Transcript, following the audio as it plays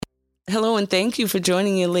Hello, and thank you for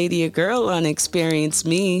joining your lady or girl on Experience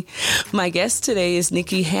Me. My guest today is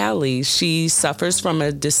Nikki Halley. She suffers from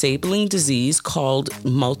a disabling disease called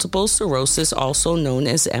multiple sclerosis, also known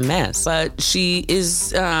as MS. But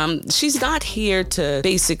she's not here to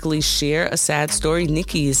basically share a sad story.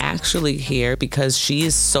 Nikki is actually here because she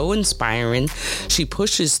is so inspiring. She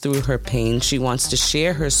pushes through her pain. She wants to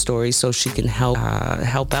share her story so she can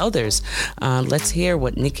help others. Let's hear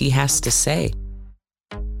what Nikki has to say.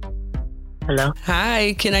 Hello.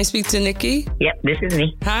 Hi, can I speak to Nikki? Yep, this is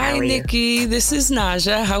me. Hi, Nikki. This is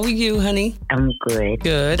Naja. How are you, honey? I'm good.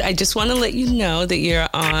 Good. I just want to let you know that you're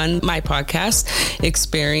on my podcast,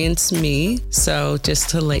 Experience Me. So just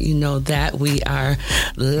to let you know that we are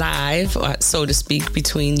live, so to speak,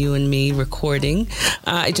 between you and me recording.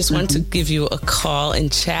 I just wanted to give you a call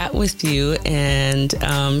and chat with you and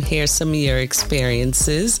hear some of your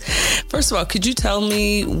experiences. First of all, could you tell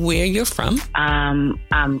me where you're from? I'm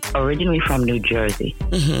originally from New Jersey.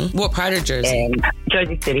 Mm-hmm. What part of Jersey?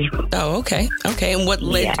 Jersey City. Oh, okay. Okay. And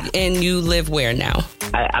and you live where now?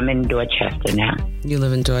 I'm in Dorchester now. You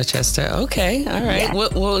live in Dorchester. Okay. All right. Yeah.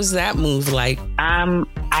 What was that move like?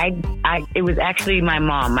 It was actually my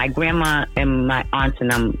mom, my grandma, and my aunts and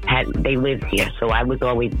them they lived here, so I was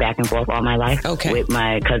always back and forth all my life. Okay. With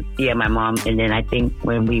my mom, and then I think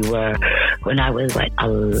when I was like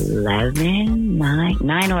 9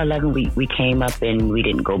 or 11, we came up and we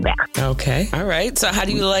didn't go back. Okay. All right. So how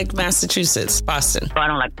do you like Massachusetts, Boston? Oh, I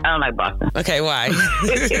don't like Boston. Okay. Why?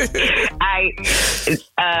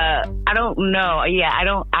 I don't know. Yeah, I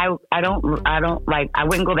don't like. I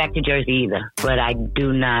wouldn't go back to Jersey either, but I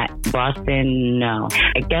do not. Boston, no.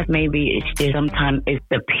 I guess maybe it's just sometimes it's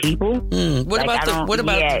the people. What about?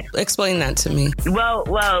 Explain that to me. Well,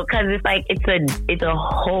 because it's like it's a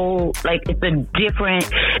whole like it's a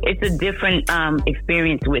different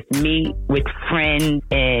experience with me, with friends,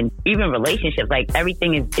 and even relationships. Like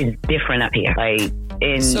everything is different up here. Like.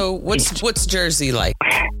 So what's Jersey like?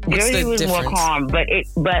 Jersey was more calm, but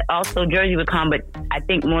also Jersey was calm, but I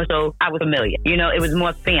think more so I was familiar. You know, it was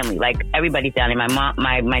more family. Like everybody's down there. My mom,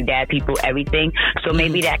 my dad, people, everything. So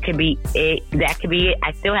maybe that could be it. That could be it.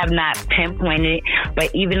 I still have not pinpointed it, but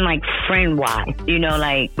even like friend wise, you know,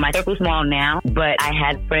 like my circle's small now, but I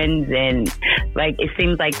had friends and like it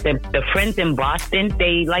seems like the friends in Boston,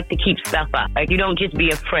 they like to keep stuff up. Like you don't just be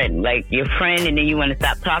a friend. Like you're a friend and then you want to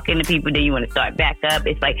stop talking to people, then you want to start back up.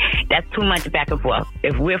 It's like that's too much back and forth.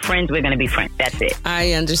 If we're friends, we're going to be friends. That's it.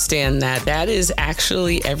 I understand that. That is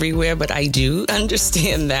actually everywhere, but I do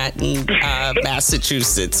understand that in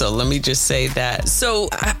Massachusetts. So let me just say that. So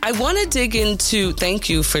I want to dig into, thank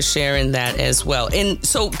you for sharing that as well. And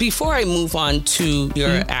so before I move on to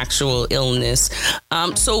your actual illness,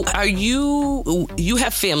 so are you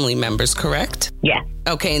have family members, correct? Yeah.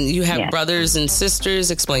 Okay, and you have brothers and sisters.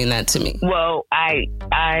 Explain that to me. Well, I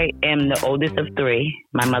am the oldest of three.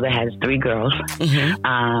 My mother has 3 girls. Mm-hmm.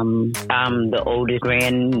 I'm the oldest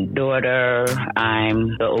granddaughter.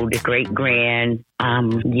 I'm the oldest great-grand.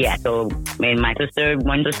 So, and my sister,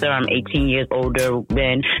 one sister, I'm 18 years older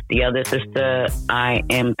than the other sister. I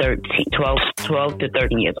am 12 to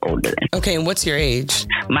 13 years older than. Okay, and what's your age?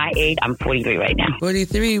 My age, I'm 43 right now.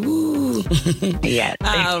 43, woo. Yes.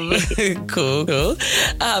 Cool.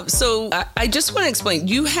 So I just want to explain,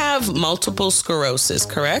 you have multiple sclerosis,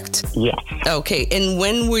 correct? Yes. Okay, and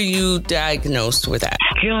when were you diagnosed with that?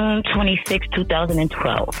 June 26,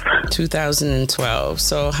 2012. 2012.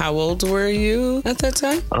 So how old were you at that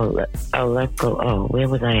time? Let's go. Oh, where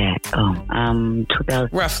was I at? 2000.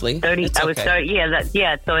 Roughly. 30. I was 30.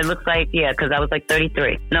 Yeah. So it looks like, because I was like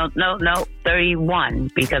 33. No, 31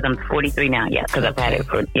 because I'm 43 now. Yeah, because I've had it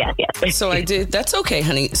for, yeah. So I did, that's okay,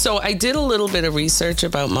 honey. So I did a little bit of research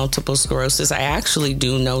about multiple sclerosis. I actually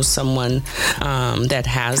do know someone that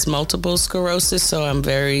has multiple sclerosis, so I'm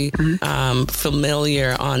very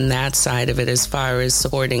familiar on that side of it as far as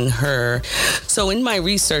supporting her. So in my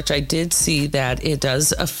research, I did see that it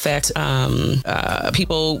does affect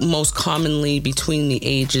people most commonly between the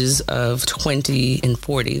ages of 20 and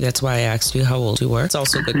 40. That's why I asked you how old you were. It's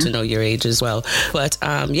also good to know your age as well. But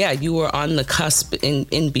you were on the cusp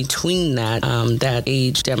in between that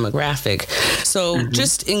age demographic. So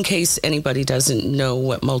just in case anybody doesn't know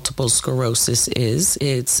what multiple sclerosis is,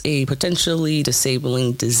 it's a potentially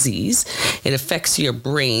disabling disease. It affects your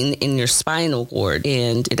brain in your spinal cord,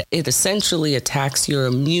 and it essentially attacks your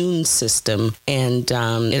immune system, and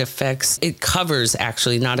it covers,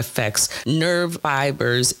 actually, not affects, nerve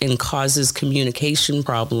fibers and causes communication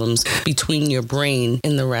problems between your brain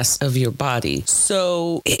and the rest of your body.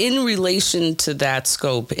 So in relation to that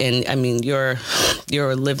scope, and I mean, you're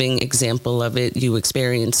a living example of it. You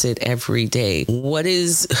experience it every day.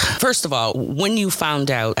 First of all, when you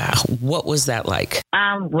found out, what was that like?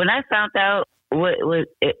 When I found out,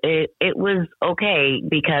 it was okay,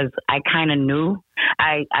 because I kind of knew.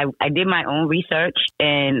 I did my own research,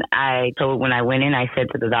 and when I went in, I said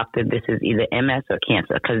to the doctor, this is either MS or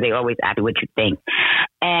cancer, because they always ask you what you think.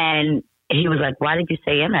 And he was like, why did you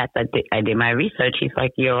say MS? I did my research. He's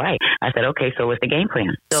like, you're right. I said, okay, so what's the game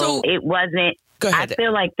plan? So it wasn't, go ahead. I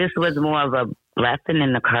feel like this was more of a blessing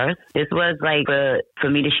than the curse. This was like for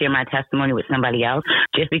me to share my testimony with somebody else.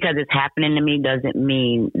 Just because it's happening to me doesn't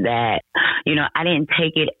mean that, I didn't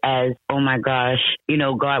take it as, oh my gosh,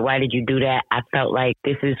 God, why did you do that? I felt like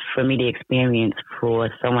this is for me to experience, for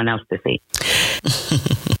someone else to see.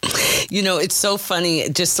 It's so funny.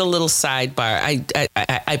 Just a little sidebar.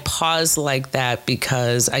 I pause like that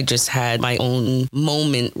because I just had my own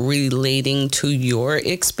moment relating to your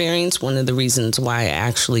experience. One of the reasons why I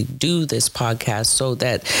actually do this podcast, so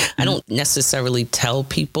that I don't necessarily tell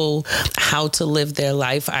people how to live their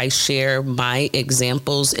life. I share my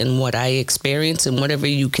examples and what I experience, and whatever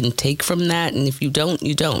you can take from that. And if you don't,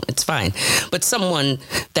 you don't. It's fine. But someone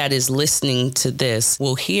that is listening to this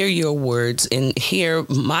will hear your words and hear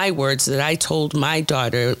my words that I told my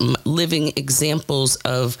daughter, living examples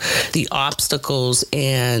of the obstacles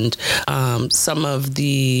and some of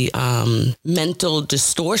the mental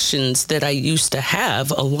distortions that I used to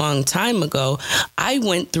have a long time ago. I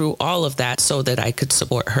went through all of that so that I could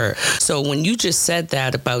support her. So when you just said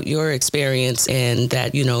that about your experience, and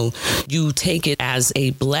that, you take it as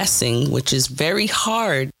a blessing, which is very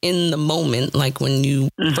hard in the moment, like when you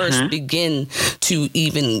first begin to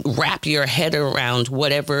even wrap your head around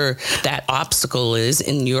whatever that obstacle is.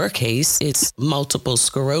 In your case, it's multiple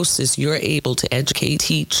sclerosis. You're able to educate,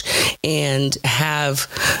 teach, and have,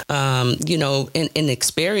 an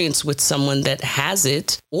experience with someone that has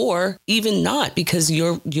it, or even not, because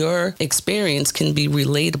your experience can be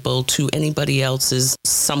relatable to anybody else's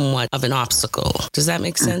somewhat of an obstacle. Does that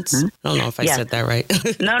make sense? I don't know if I said that right.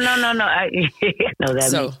 No. No, that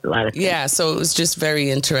makes a lot of sense. Yeah, so it was just very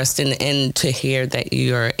interesting, and to hear that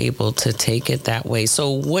you're able to take it that way.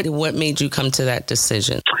 So what made you come to that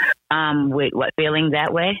decision? With what, feeling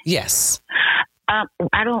that way? Yes.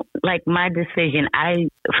 I don't like my decision.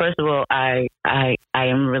 First of all, I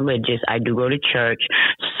am religious. I do go to church.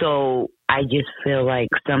 So I just feel like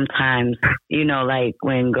sometimes, like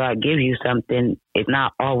when God gives you something, it's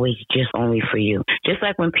not always just only for you. Just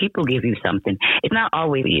like when people give you something, it's not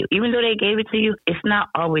always for you. Even though they gave it to you, it's not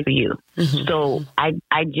always for you. So I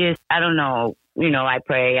don't know. I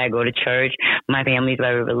pray, I go to church. My family's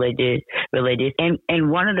very religious. And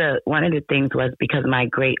one of the things was because my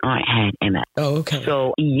great aunt had MS. Oh, okay.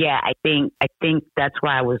 So yeah, I think that's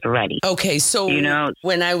why I was ready. Okay. So,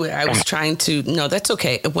 when I was trying to, no, that's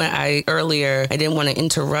okay. Earlier, I didn't want to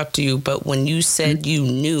interrupt you, but when you said you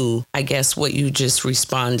knew, I guess what you just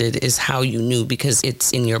responded is how you knew, because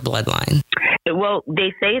it's in your bloodline. Well,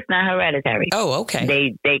 they say it's not hereditary. Oh, okay.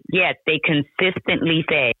 They consistently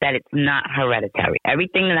say that it's not hereditary.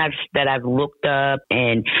 Everything that I've looked up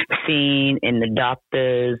and seen in the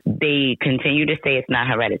doctors, they continue to say it's not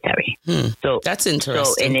hereditary. So that's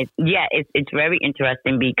interesting. It's very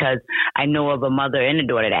interesting, because I know of a mother and a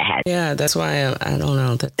daughter that has. Yeah, that's why I don't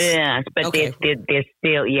know. But okay. they're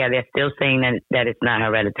still saying that it's not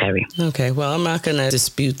hereditary. Okay, well, I'm not going to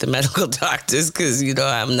dispute the medical doctors, because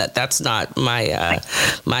that's not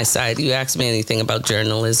my side. You ask me anything about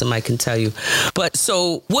journalism, I can tell you. But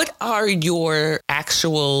so what are your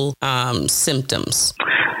actual symptoms?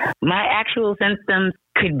 My actual symptoms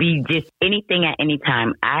could be just anything at any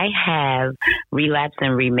time. I have relapse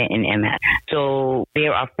and remittent MS. So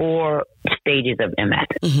there are 4 stages of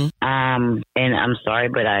MS. And I'm sorry,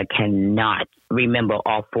 but I cannot remember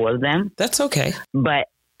all 4 of them. That's okay. But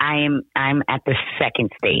I'm at the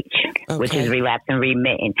second stage, which is relapse and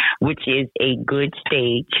remittent, which is a good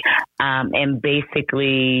stage. And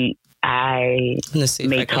basically, I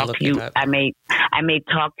may talk to you. I may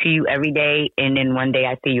talk to you every day, and then one day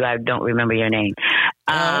I see you, I don't remember your name.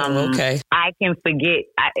 Okay. I can forget.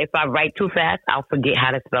 If I write too fast, I'll forget how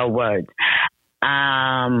to spell words.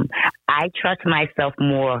 I trust myself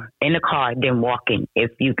more in the car than walking,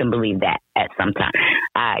 if you can believe that. At some time,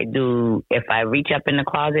 I do. If I reach up in the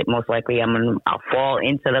closet, most likely I'll fall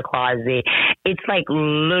into the closet. It's like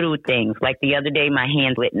little things. Like the other day, my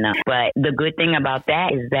hand lit up. But the good thing about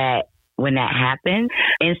that is that when that happens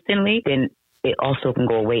instantly, then it also can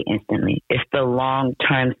go away instantly. It's the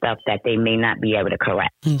long-term stuff that they may not be able to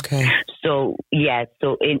correct. Okay. So, yeah.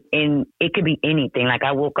 So, it could be anything. Like,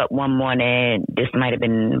 I woke up one morning, this might have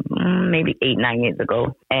been maybe 8-9 years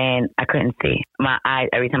ago, and I couldn't see. My eyes,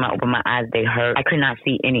 every time I opened my eyes, they hurt. I could not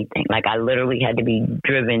see anything. Like, I literally had to be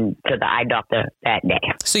driven to the eye doctor that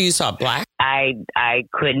day. So, you saw black? I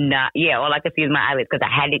could not. Yeah, all I could see was my eyelids because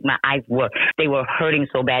my eyes were hurting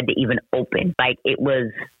so bad to even open. Like, it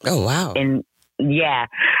was. Oh, wow. Yeah.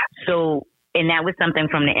 So, and that was something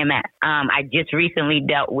from the MS. I just recently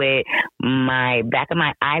dealt with my back of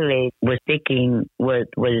my eyelid was sticking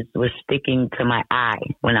to my eye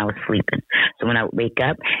when I was sleeping. So when I would wake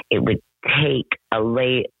up, it would take a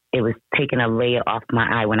layer. It was taking a layer off my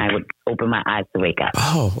eye when I would open my eyes to wake up.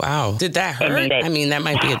 Oh, wow. Did that hurt? I mean, that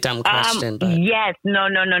might be a dumb question. But yes. No.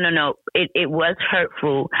 It was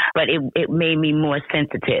hurtful, but it made me more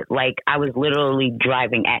sensitive. Like, I was literally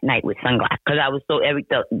driving at night with sunglasses because I was so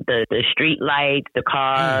the street lights, the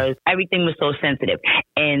cars, everything was so sensitive.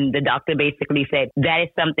 And the doctor basically said that is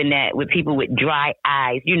something that with people with dry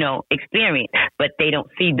eyes, experience, but they don't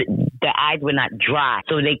see the eyes were not dry,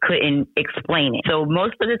 so they couldn't explain it. So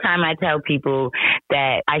most of the time I tell people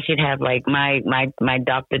that I should have like my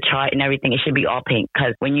doctor chart and everything. It should be all pink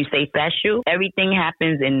because when you say special, everything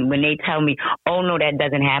happens. And when they tell me, oh no, that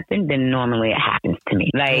doesn't happen, then normally it happens to me.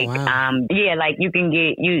 Like, like you can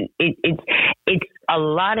get it's a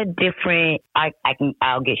lot of different.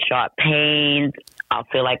 I'll get sharp pains. I'll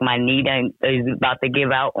feel like my knee is about to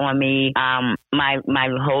give out on me. My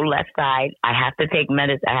whole left side, I have to take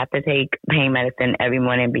medicine. I have to take pain medicine every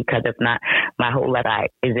morning because if not, my whole left side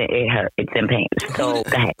it hurts. It's in pain. So go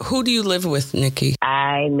ahead. Who do you live with, Nikki?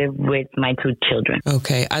 I live with my 2 children.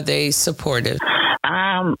 Okay. Are they supportive?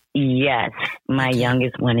 Yes. My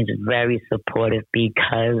youngest one is very supportive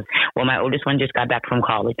because, my oldest one just got back from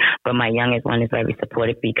college, but my youngest one is very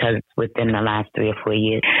supportive because within the last 3 or 4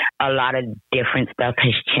 years, a lot of different stuff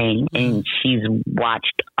has changed and she's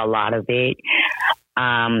watched a lot of it.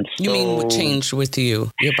 You mean changed with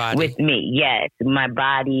you, your body? With me, yes. My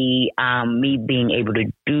body, me being able to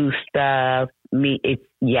do stuff. It's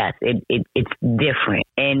different.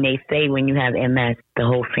 And they say when you have MS, the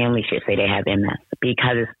whole family should say they have MS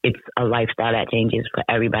because it's a lifestyle that changes for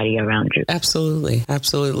everybody around you. Absolutely.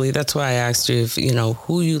 Absolutely. That's why I asked you if,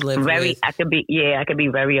 who you live with. I could be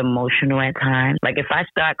very emotional at times. Like if I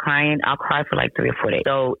start crying, I'll cry for like 3 or 4 days.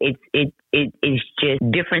 So it's just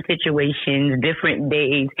different situations, different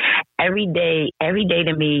days. Every day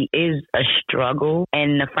to me is a struggle.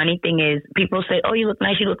 And the funny thing is people say, oh, you look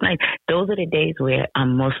nice. Those are the days where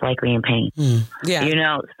I'm most likely in pain.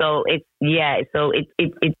 Yeah. So it's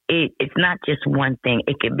not just one thing.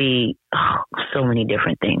 It could be so many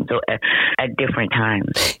different things at different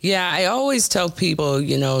times. Yeah. I always tell people,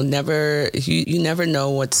 you never know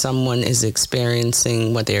what someone is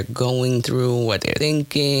experiencing, what they're going through, what they're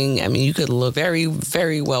thinking. I mean, you could look very,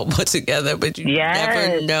 very well put together, but you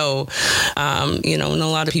never know. And a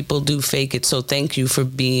lot of people do fake it. So thank you for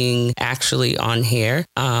being actually on here,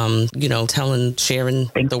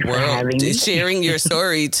 sharing your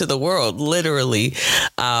story to the world, literally.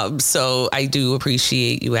 So I do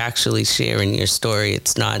appreciate you actually sharing your story.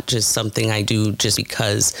 It's not just something I do just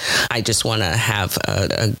because I just want to have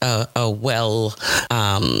a well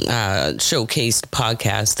showcased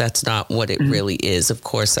podcast. That's not what it really is. Of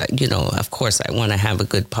course, I want to have a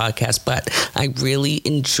good podcast, but I really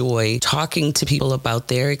enjoy talking to people about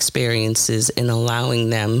their experiences and allowing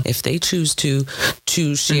them, if they choose to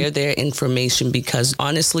share their information, because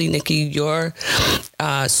honestly, Nikki, your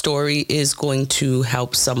story is going to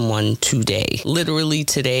help someone today, literally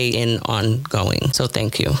today and ongoing. So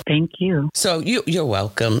thank you. Thank you. So you're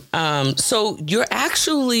welcome. So you're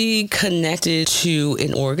actually connected to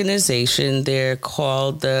an organization. They're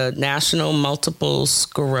called the National Multiple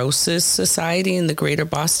Sclerosis Society in the Greater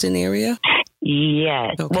Boston area.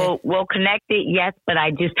 Yes. Okay. Well, connected, yes, but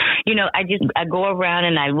I go around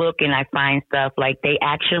and I look and I find stuff like they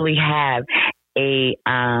actually have a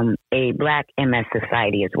Black MS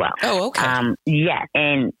society as well. Oh, okay. Yes,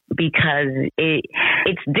 and because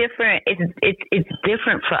it's different. It's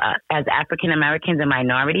different for us as African Americans and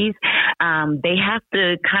minorities. They have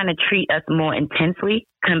to kind of treat us more intensely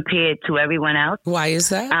compared to everyone else. Why is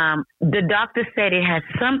that? The doctor said it has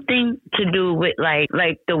something to do with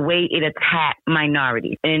like the way it attacks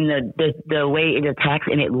minorities and the way it attacks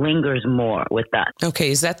and it lingers more with us.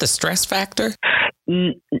 Okay, is that the stress factor?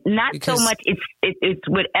 Not so much. It's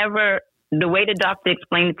whatever. The way the doctor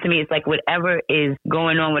explained it to me, it's like whatever is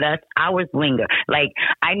going on with us, ours linger. Like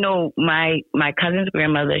I know my cousin's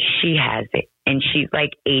grandmother, she has it. And she's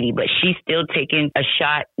like 80, but she's still taking a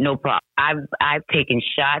shot, no problem. I've taken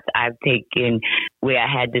shots. I've taken where I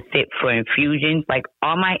had to sit for infusions. Like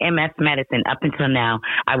all my MS medicine up until now,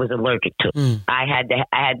 I was allergic to. I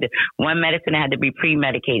had one medicine I had to be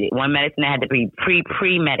pre-medicated. One medicine I had to be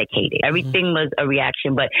pre-medicated. Everything was a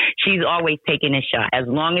reaction, but she's always taking a shot. As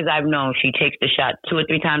long as I've known, she takes the shot 2 or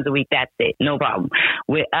 3 times a week. That's it. No problem.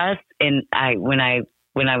 With us, and when I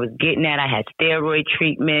was getting that, I had steroid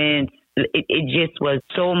treatments. It just was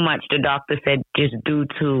so much, the doctor said, just due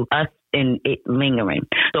to us and it lingering.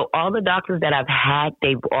 So all the doctors that I've had,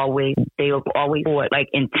 they've always fought like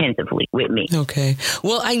intensively with me. Okay.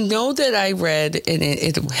 Well, I know that I read, and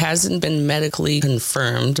it hasn't been medically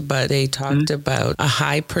confirmed, but they talked about a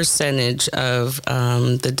high percentage of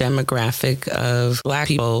the demographic of Black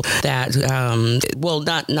people that,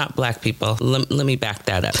 not Black people. Let me back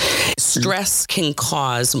that up. Stress can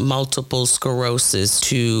cause multiple sclerosis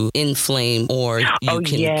to inflame or you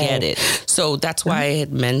can get it. So that's why I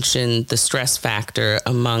had mentioned the stress factor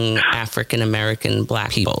among African American Black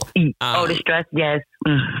people. The stress, yes.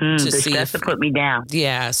 Mm-hmm. The stress to put me down.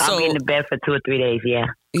 Yeah. So I'll be in the bed for 2 or 3 days. Yeah.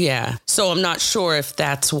 Yeah. So I'm not sure if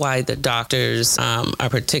that's why the doctors are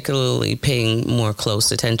particularly paying more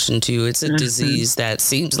close attention to you. It's a disease that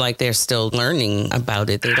seems like they're still learning about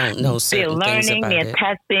it. They don't know certain things about it. They're learning, they're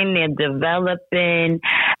testing, they're developing.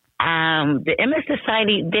 The MS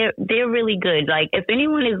Society, they're really good. Like if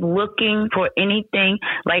anyone is looking for anything,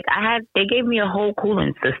 like they gave me a whole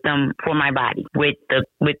cooling system for my body with the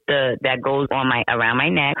that goes around my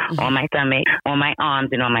neck, on my stomach, on my arms,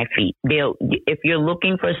 and on my feet. If you're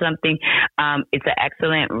looking for something, it's an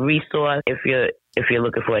excellent resource. If you're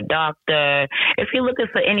looking for a doctor, if you're looking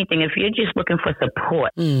for anything, if you're just looking for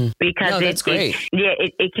support, because that's great.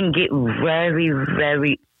 It can get very,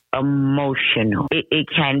 very emotional. It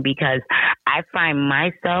can, because I find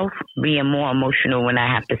myself being more emotional when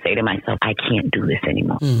I have to say to myself, I can't do this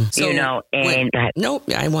anymore. So, nope,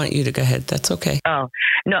 I want you to go ahead. That's okay. Oh,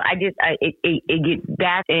 no, it gets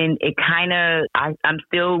back, and it kind of, I'm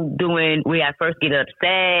still doing where I first get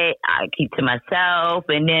upset, I keep to myself,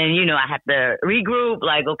 and then, I have to regroup,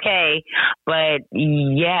 like, okay, but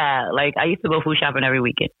yeah, like I used to go food shopping every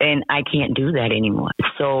weekend, and I can't do that anymore.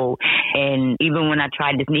 So, and even when I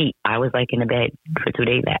tried this knee, I was like in the bed for 2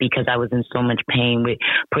 days because I was in so much pain with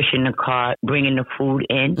pushing the cart, bringing the food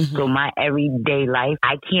in. So my everyday life,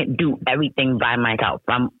 I can't do everything by myself.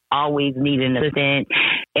 I'm always needing an assistant,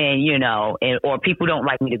 and or people don't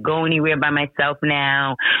like me to go anywhere by myself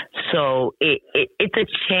now. So it's a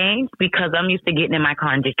change, because I'm used to getting in my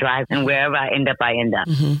car and just driving, and wherever I end up, I end up.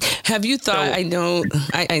 Have you thought? I know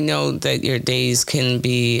that your days can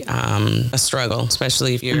be a struggle,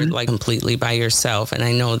 especially if you're like completely by yourself. And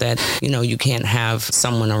I know that you can't have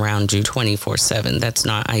someone around you 24/7. That's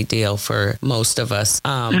not ideal for most of us.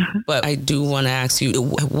 But I do want to ask you,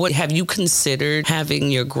 what have you considered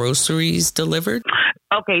having your groceries delivered?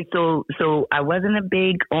 Okay, so I wasn't a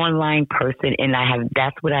big online person, and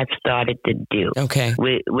that's what I've started to do. Okay.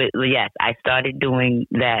 Yes, I started doing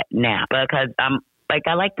that now, because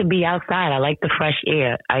I like to be outside. I like the fresh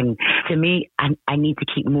air. To me, I need to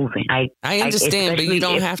keep moving. I understand, but you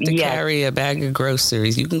don't have to carry a bag of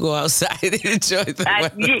groceries. You can go outside and enjoy the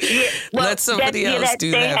weather. Let somebody else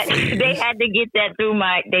do that for you. They had to get that through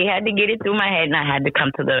They had to get it through my head, and I had to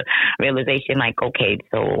come to the realization, like, okay,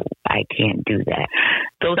 so I can't do that.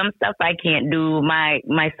 So some stuff I can't do. My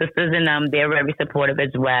sisters and they're very supportive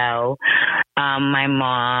as well. My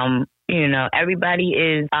mom. Everybody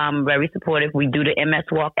is very supportive. We do the MS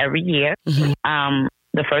walk every year.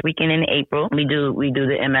 The first weekend in April, we do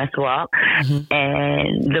the MS walk.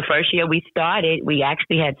 And the first year we started, we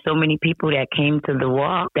actually had so many people that came to the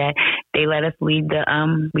walk that they let us lead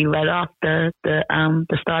we let off the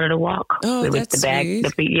start of the walk. Oh, with that's sweet.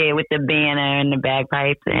 With the banner and the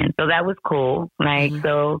bagpipes, and so that was cool. Like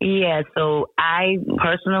so I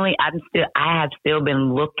personally, I have still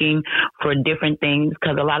been looking for different things,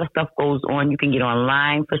 because a lot of stuff goes on. You can get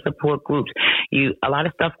online for support groups. A lot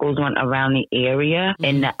of stuff goes on around the area.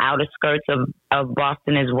 In the outer skirts of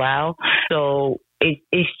Boston as well. So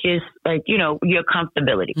it's just like, your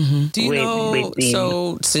comfortability. Mm-hmm. Do you know,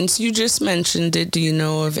 so since you just mentioned it, do you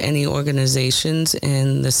know of any organizations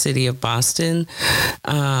in the city of Boston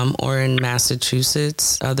or in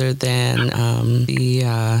Massachusetts other than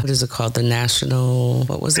what is it called? The National,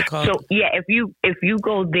 what was it called? So, yeah, if you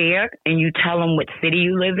go there and you tell them what city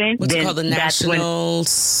you live in, what's it called? The National,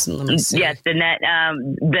 let me see. Yes, the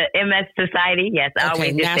MS Society. Yes, I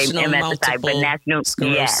always just say MS Society, but National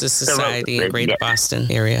Sclerosis Society in Greater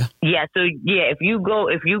Boston area. Yeah, so if you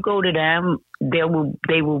go to them, they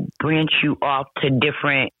will branch you off to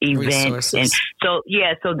different events. And so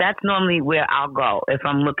that's normally where I'll go if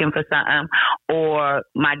I'm looking for something, or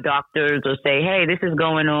my doctors will say, hey, this is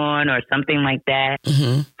going on, or something like that.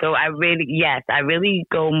 Mm-hmm. So I really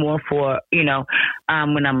go more for,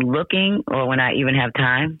 when I'm looking or when I even have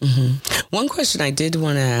time. Mm-hmm. One question I did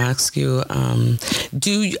want to ask you,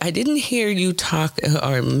 I didn't hear you talk,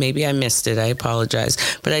 or maybe I missed it, I apologize,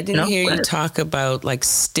 but I didn't hear you talk about like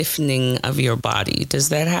stiffening of your body. Does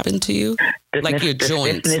that happen to you? Like your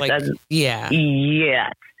joints? Yes.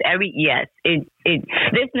 It's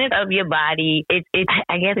stiffness of your body.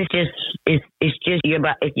 I guess it's just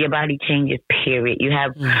your body changes, period. You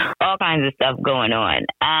have all kinds of stuff going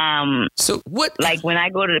on. So what? Like when I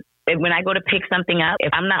go to pick something up,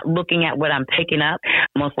 if I'm not looking at what I'm picking up,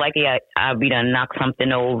 most likely I'll be to knock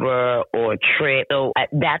something over or trip. So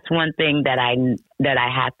that's one thing that I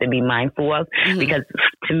have to be mindful of, because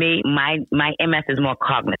to me, my MS is more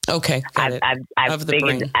cognitive. Okay, got it. I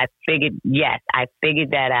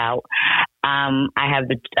figured that out. I have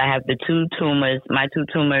the two tumors. My two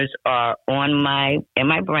tumors are in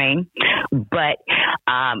my brain, but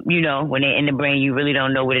when they're in the brain, you really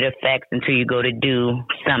don't know what it affects until you go to do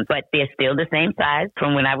something. But they're still the same size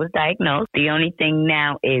from when I was diagnosed. The only thing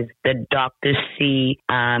now is the doctors see,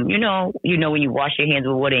 when you wash your hands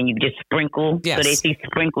with water and you just sprinkle. Yes. So they see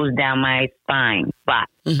sprinkles down my spine spot.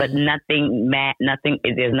 Mm-hmm. But there's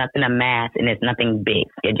nothing a mass, and there's nothing big.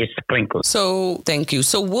 It just sprinkles. So thank you.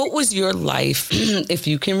 So what was your life, if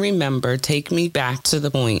you can remember, take me back to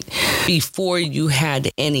the point before you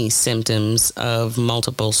had any symptoms of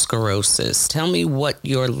multiple sclerosis. Tell me what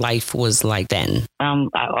your life was like then.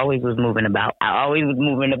 I always was moving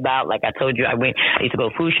about. Like I told you, I used to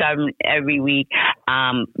go food shopping every week.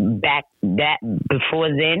 Before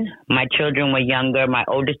then, my children were younger. My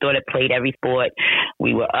oldest daughter played every sport.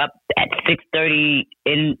 We were up at 6:30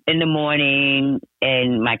 in the morning,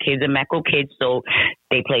 and my kids are Mecco kids, so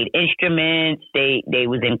they played instruments. They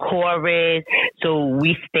was in chorus, so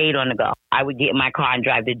we stayed on the go. I would get in my car and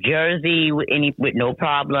drive to Jersey with no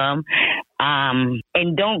problem.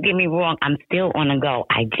 And don't get me wrong, I'm still on the go.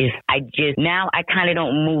 I just now I kind of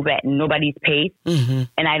don't move at nobody's pace, and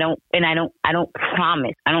I don't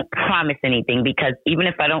promise anything, because even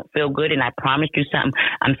if I don't feel good and I promised you something,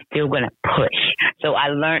 I'm still gonna push. So I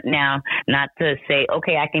learned now not to say,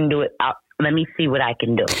 okay, I can do it. Let me see what I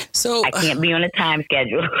can do. So I can't be on a time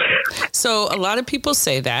schedule. So a lot of people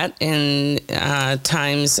say that in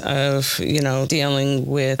times of, dealing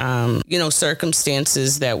with,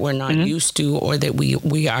 circumstances that we're not used to, or that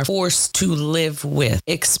we are forced to live with.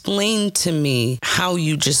 Explain to me how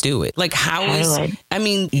you just do it. Like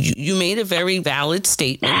you made a very valid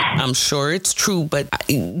statement. I'm sure it's true, but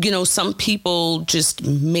some people just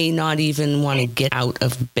may not even want to get out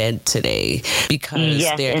of bed today because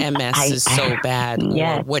their MS is so bad,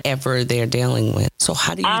 or whatever they're dealing with. So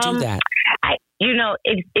how do you do that? I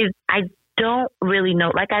don't really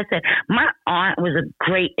know. Like I said, my aunt was a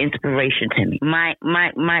great inspiration to me. My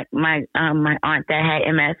aunt that had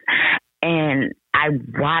MS, and I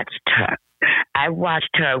watched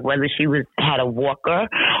her, whether she had a walker,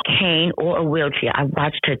 cane, or a wheelchair. I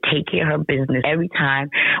watched her take care of her business every time.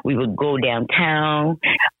 We would go downtown.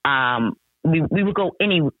 We would go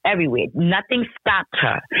everywhere. Nothing stopped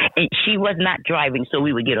her. And she was not driving, so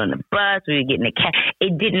we would get on the bus, we would get in the cab.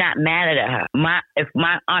 It did not matter to her. If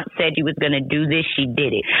my aunt said she was going to do this, she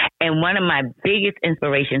did it. And one of my biggest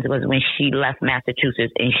inspirations was when she left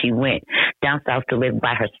Massachusetts and she went down south to live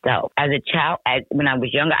by herself. As a child, when I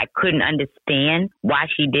was younger, I couldn't understand why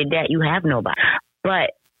she did that. You have nobody.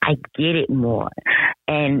 But I get it more.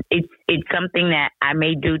 And it's something that I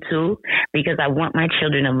may do too, because I want my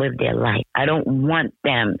children to live their life. I don't want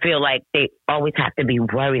them to feel like they always have to be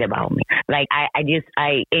worried about me. Like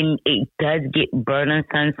and it does get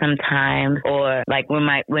burdensome sometimes, or like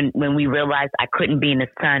when we realized I couldn't be in the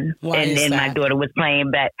sun, and then my daughter was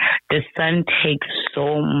playing back. The sun takes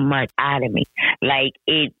so much out of me. Like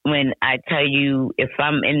when I tell you, if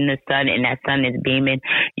I'm in the sun and that sun is beaming,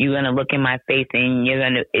 you're going to look in my face and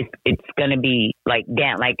it's going to be like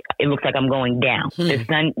down, like it looks like I'm going down. The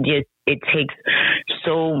sun it takes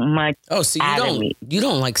so much out of me. You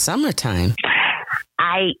don't like summertime.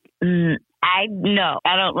 No,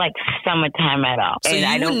 I don't like summertime at all. So and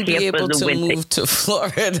I don't be care able for the to winter. move to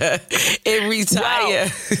Florida and retire.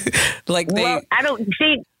 Well, I don't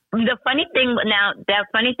see. The funny thing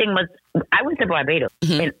was I went to Barbados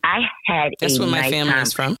and I had That's where my nice family time.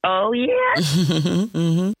 is from. Oh yeah.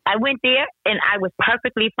 I went there and I was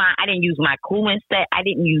perfectly fine. I didn't use my cooling set. I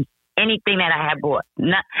didn't use anything that I had bought.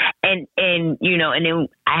 And then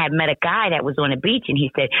I had met a guy that was on the beach and he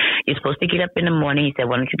said, you're supposed to get up in the morning. He said,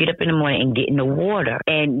 why don't you get up in the morning and get in the water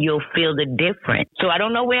and you'll feel the difference. So I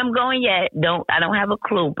don't know where I'm going yet. I don't have a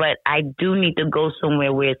clue, but I do need to go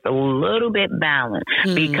somewhere where it's a little bit balanced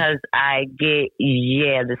because I get,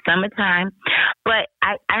 the summertime, but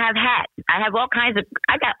I have hats. I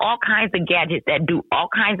got all kinds of gadgets that do all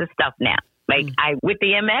kinds of stuff now. Like with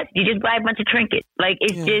the MS, you just buy a bunch of trinkets. Like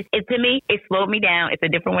to me, it slowed me down. It's a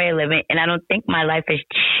different way of living. And I don't think my life has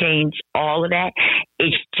changed all of that.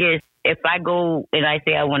 It's just, if I go and I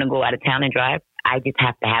say I want to go out of town and drive, I just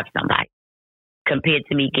have to have somebody. Compared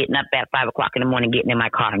to me getting up at 5 o'clock in the morning, getting in my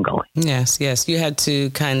car and going. Yes. You had to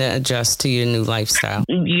kind of adjust to your new lifestyle.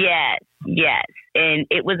 Yes. And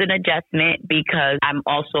it was an adjustment because I'm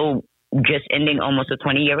also just ending almost a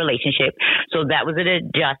 20-year relationship. So that was an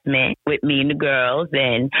adjustment with me and the girls.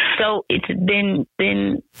 And so it's been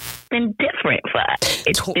different for us.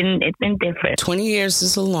 It's been different. 20 years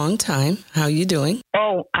is a long time. How are you doing?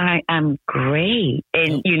 Oh, I'm great.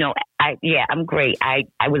 And, I'm great. I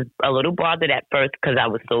was a little bothered at first because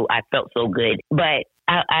I felt so good, but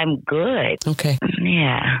I'm good. Okay.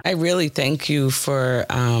 Yeah. I really thank you for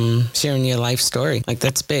sharing your life story. Like,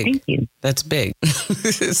 that's big. Thank you. That's big.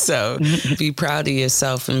 So be proud of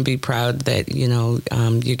yourself and be proud that,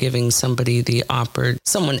 you're giving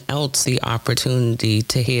someone else the opportunity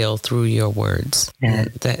to heal through your words. Yeah.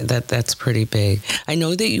 That's pretty big. I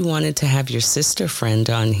know that you wanted to have your sister friend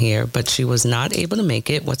on here, but she was not able to make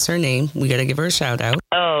it. What's her name? We got to give her a shout out.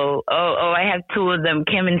 Oh, I have two of them.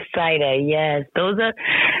 Kim and Saida. Yes. Those are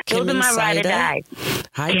my ride or dies.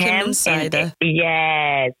 Hi, Kim and Saida.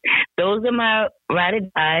 Yes. Those are my ride or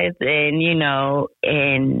dies. And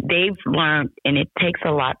they've learned, and it takes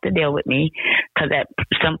a lot to deal with me because at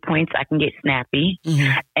some points I can get snappy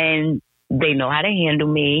and they know how to handle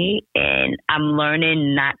me, and I'm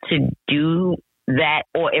learning not to do that,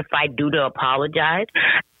 or if I do, to apologize.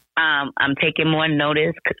 I'm taking more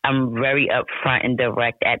notice. I'm very upfront and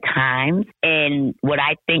direct at times. And what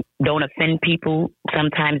I think don't offend people,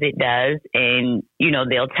 sometimes it does. And,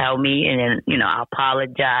 they'll tell me and then, I'll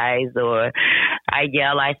apologize, or I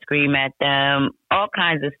yell, I scream at them, all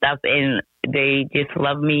kinds of stuff. And they just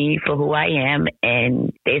love me for who I am.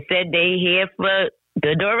 And they said they here for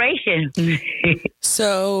the duration.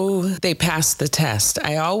 So they passed the test.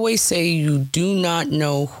 I always say you do not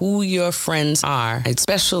know who your friends are,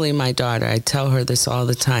 especially my daughter. I tell her this all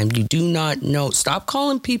the time. You do not know. Stop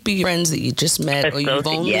calling people your friends that you just met or you've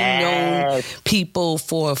only known people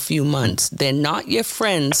for a few months. They're not your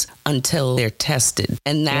friends until they're tested.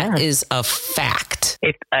 And that is a fact.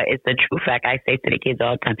 It's a true fact. I say to the kids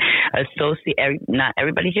all the time, not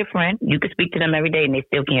everybody's your friend. You can speak to them every day and they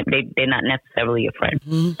still can't, they're not necessarily your friend.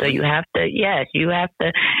 Mm-hmm. So you have to,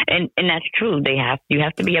 and that's true. You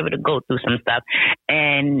have to be able to go through some stuff.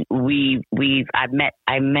 And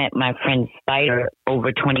I met my friend Spider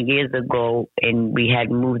over 20 years ago, and we had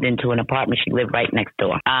moved into an apartment. She lived right next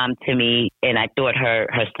door to me, and I thought her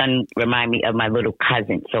son reminded me of my little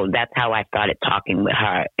cousin. So that's how I started talking with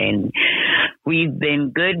her, and we've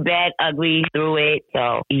been good, bad, ugly through it.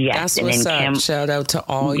 So yes, that's and what's then up. Kim, shout out to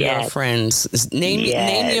all your friends. Name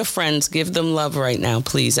your friends. Give them love right now,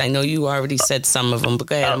 please. I know you already said some of them, but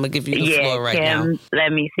go ahead. I'm gonna give you the floor right Kim, now.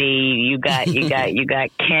 Let me see. You got Kim.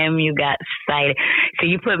 You got Sight. So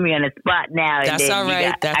you put me on the spot now. That's all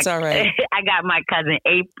right. That's all right. I got my cousin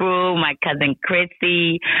April, my cousin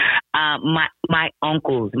Chrissy, my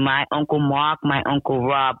uncles, my Uncle Mark, my Uncle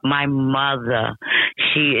Rob, my mother.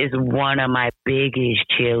 She is one of my biggest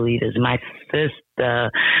cheerleaders. My sister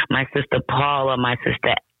Paula, my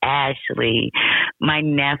sister Ashley, my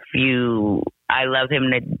nephew. I love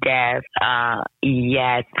him to death.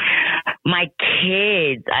 Yes. My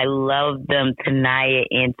kids, I love them, Tanaya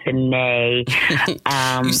and Tanae.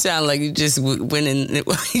 You sound like you just went in,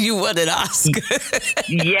 you won an Oscar.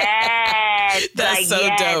 Yes. That's so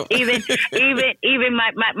dope. Even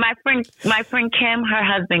my friend Kim, her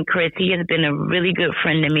husband Chris, he has been a really good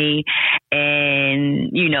friend to me. And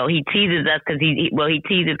and he teases us because he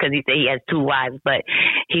teases because he said he has 2 wives, but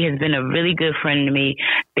he has been a really good friend to me.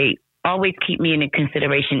 They always keep me in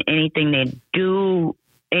consideration, anything they do,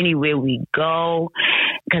 anywhere we go,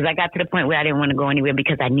 because I got to the point where I didn't want to go anywhere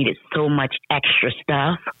because I needed so much extra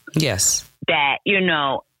stuff. Yes. That,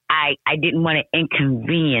 I didn't want to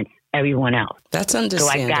inconvenience everyone else. That's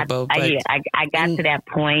understandable. So I got to that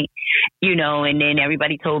point, and then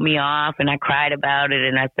everybody told me off and I cried about it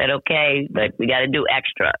and I said, okay, but we got to do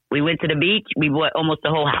extra. We went to the beach. We bought almost the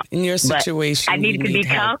whole house. In your situation, but I needed to be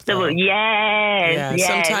comfortable. Yes.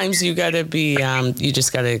 Sometimes you got to be, you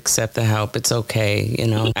just got to accept the help. It's okay.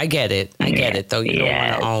 I get it. Though you don't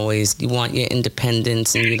want to always, you want your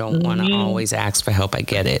independence and you don't want to always ask for help. I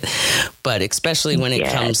get it. But especially when it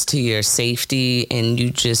comes to your safety and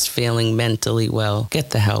you just feeling mentally well,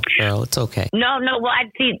 get the help, girl. It's okay. No. Well, I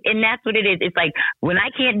see, and that's what it is. It's like when I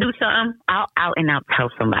can't do something, I'll out and out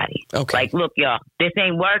tell somebody. Okay. Like, look, y'all, this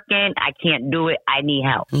ain't working. I can't do it. I need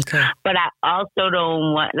help. Okay. But I also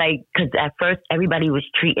don't want, because at first everybody was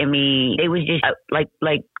treating me. They was just like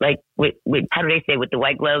with how do they say, with the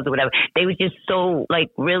white gloves or whatever. They was just so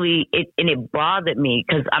really, and it bothered me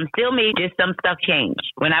because I'm still me. Just some stuff changed.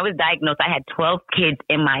 When I was diagnosed, I had 12 kids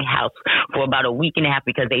in my house for about a week and a half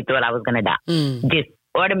because they thought I was going to die. Just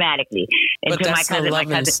automatically. And but that's my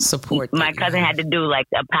cousin support. My cousin had to do a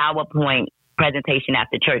PowerPoint presentation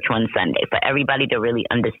after church one Sunday for everybody to really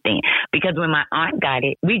understand. Because when my aunt got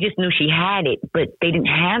it, we just knew she had it, but they didn't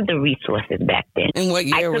have the resources back then. And what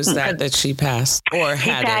year was that she passed or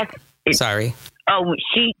had it? Sorry. Oh,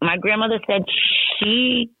 my grandmother said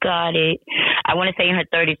she got it, I want to say in her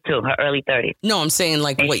 30s too, her early 30s. No, I'm saying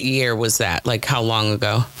what year was that? How long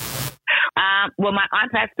ago? Well, my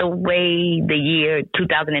aunt passed away the year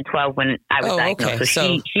 2012 when I was diagnosed. Okay.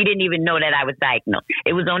 So she didn't even know that I was diagnosed.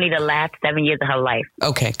 It was only the last 7 years of her life.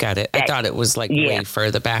 Okay, got it. I thought it was way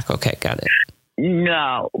further back. Okay, got it.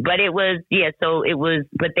 No, but it was, so it was,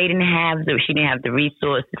 but they didn't have she didn't have the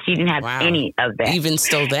resources. She didn't have any of that. Even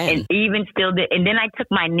still then. And then I took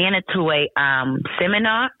my Nana to a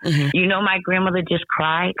seminar. Mm-hmm. My grandmother just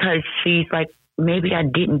cried because she's like, maybe I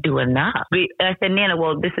didn't do enough. I said, Nana,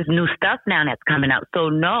 well, this is new stuff now that's coming out. So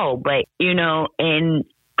no, but, and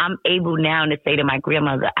I'm able now to say to my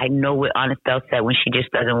grandmother, I know what Aunt Estelle said when she just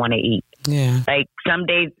doesn't want to eat. Yeah. Some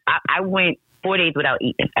days I went 4 days without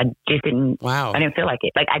eating. I just didn't. Wow. I didn't feel like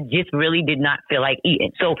it. I just really did not feel like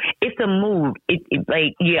eating. So it's a mood.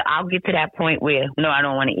 I'll get to that point where, no, I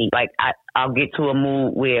don't want to eat. I'll get to a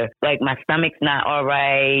mood where my stomach's not all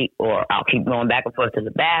right, or I'll keep going back and forth to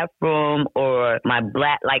the bathroom, or my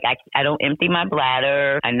I don't empty my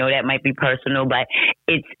bladder. I know that might be personal, but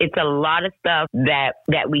it's a lot of stuff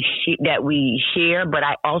that we share. But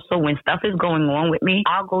I also, when stuff is going on with me,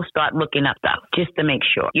 I'll go start looking up stuff just to make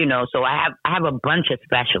sure, So I have a bunch of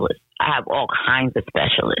specialists. I have all kinds of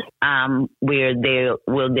specialists where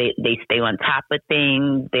they stay on top of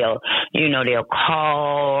things. They'll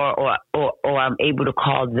call or I'm able to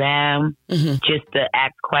call them just to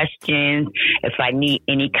ask questions. If I need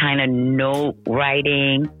any kind of note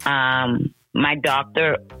writing, my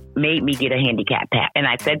doctor made me get a handicap pack. And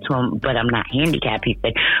I said to him, but I'm not handicapped. He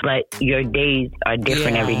said, but your days are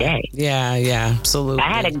different every day. Yeah, absolutely.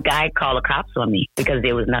 I had a guy call the cops on me because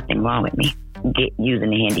there was nothing wrong with me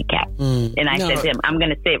using the handicap. And I said to him, I'm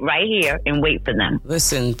going to sit right here and wait for them.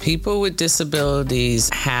 Listen, people with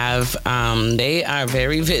disabilities they are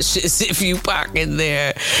very vicious if you park in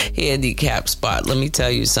their handicap spot. Let me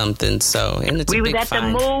tell you something. And it's we was at the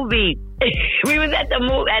movie. We was at the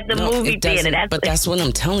movie theater. But that's what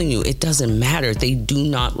I'm telling you. It doesn't matter. They do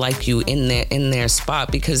not like you in their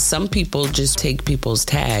spot, because some people just take people's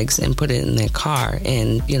tags and put it in their car.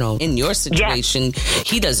 And, in your situation,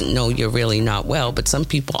 he doesn't know you're really not well, but some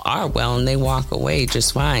people are well and they walk away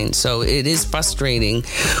just fine. So it is frustrating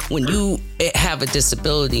when you have a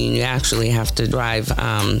disability and you actually have to drive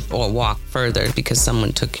or walk further because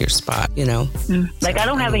someone took your spot, I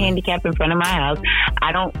don't have a handicap in front of my house.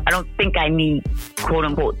 I don't think I need, quote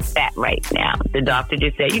unquote, that right now. The doctor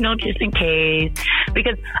just said, just in case.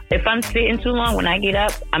 Because if I'm sitting too long, when I get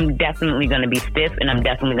up, I'm definitely going to be stiff and I'm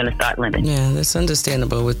definitely going to start limping. Yeah, that's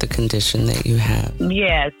understandable with the condition that you have.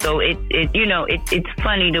 Yeah, so it's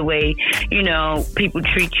funny the way, people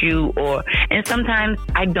treat you, and sometimes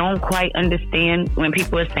I don't quite understand when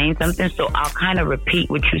people are saying something, so I'll kind of repeat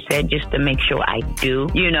what you said just to make sure I do,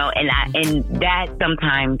 and that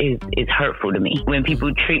sometimes is hurtful to me when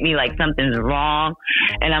people treat me like something's wrong,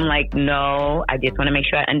 and I'm like, no, I just want to make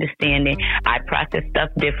sure I understand it. I process stuff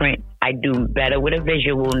different I do better with a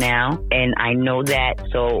visual now, and I know that.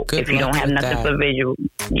 So if you don't have nothing for visual,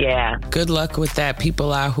 yeah. Good luck with that.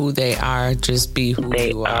 People are who they are. Just be who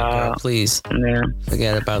you are. Girl, please. Yeah.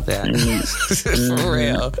 Forget about that. For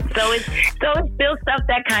real. So it's still stuff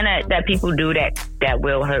that people do that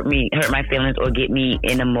will hurt my feelings or get me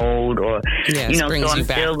in a mode, or so I'm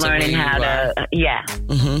still learning how to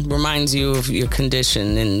reminds you of your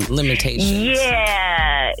condition and limitations.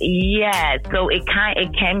 Yeah. So it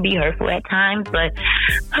can be hurtful at times, but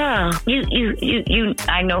I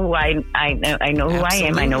know who I know who I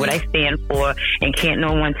am. I know what I stand for, and can't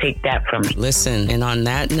no one take that from me. Listen, and on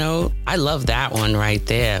that note, I love that one right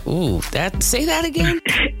there. Ooh, say that again.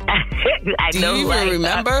 Do you even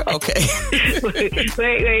remember? Okay.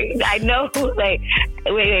 Wait. I know who. Wait.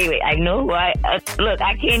 I know who I. Look,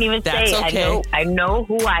 I can't even say. Okay. I know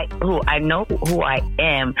who I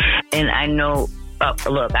am, and I know.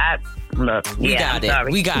 Look. We got it.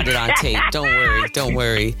 Sorry. We got it on tape. Don't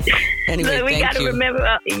worry. Anyway, look, we got to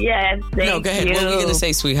remember. Yes. No, go ahead. What were you going to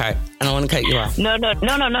say, sweetheart? I don't want to cut you off. No. I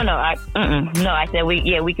said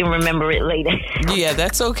we can remember it later. Yeah,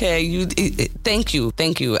 that's okay. Thank you.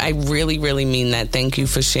 I really, really mean that. Thank you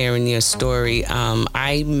for sharing your story.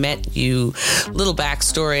 I met you. Little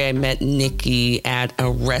backstory. I met Nikki at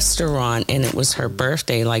a restaurant, and it was her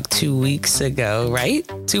birthday like 2 weeks ago. Right?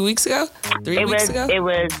 2 weeks ago? 3 weeks ago? It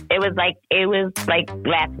was like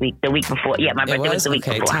last week, the week before. Yeah, my birthday was the week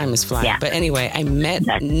before. Time is flying. Yeah. But anyway, I met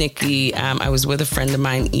Nikki. I was with a friend of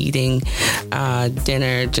mine eating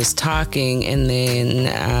dinner, just talking, and then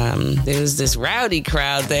there was this rowdy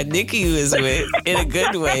crowd that Nikki was with, in a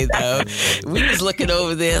good way, though. We was looking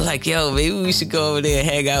over there like, yo, maybe we should go over there and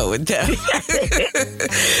hang out with them.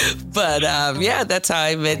 But that's how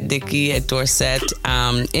I met Nikki at Dorset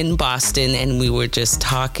in Boston, and we were just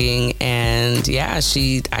talking, and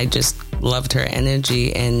I just loved her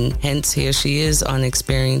energy, and hence here she is on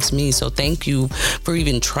Experience Me. So thank you for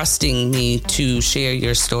even trusting me to share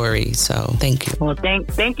your story. So thank you. Well,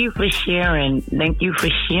 thank you for sharing. Thank you for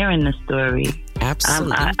sharing the story.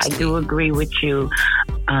 Absolutely. I do agree with you.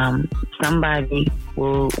 Somebody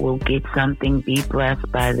will get something, be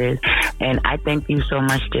blessed by this. And I thank you so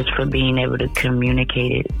much just for being able to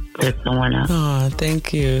communicate it to someone else. Oh,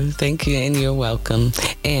 thank you. And you're welcome.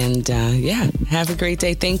 And have a great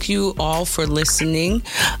day. Thank you all for listening.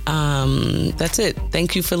 That's it.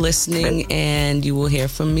 Thank you for listening, and you will hear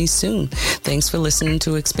from me soon. Thanks for listening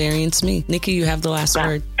to Experience Me. Nikki, you have the last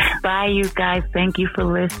word. Bye, you guys. Thank you for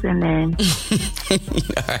listening. All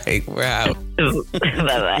right, we're out.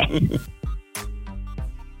 Bye-bye.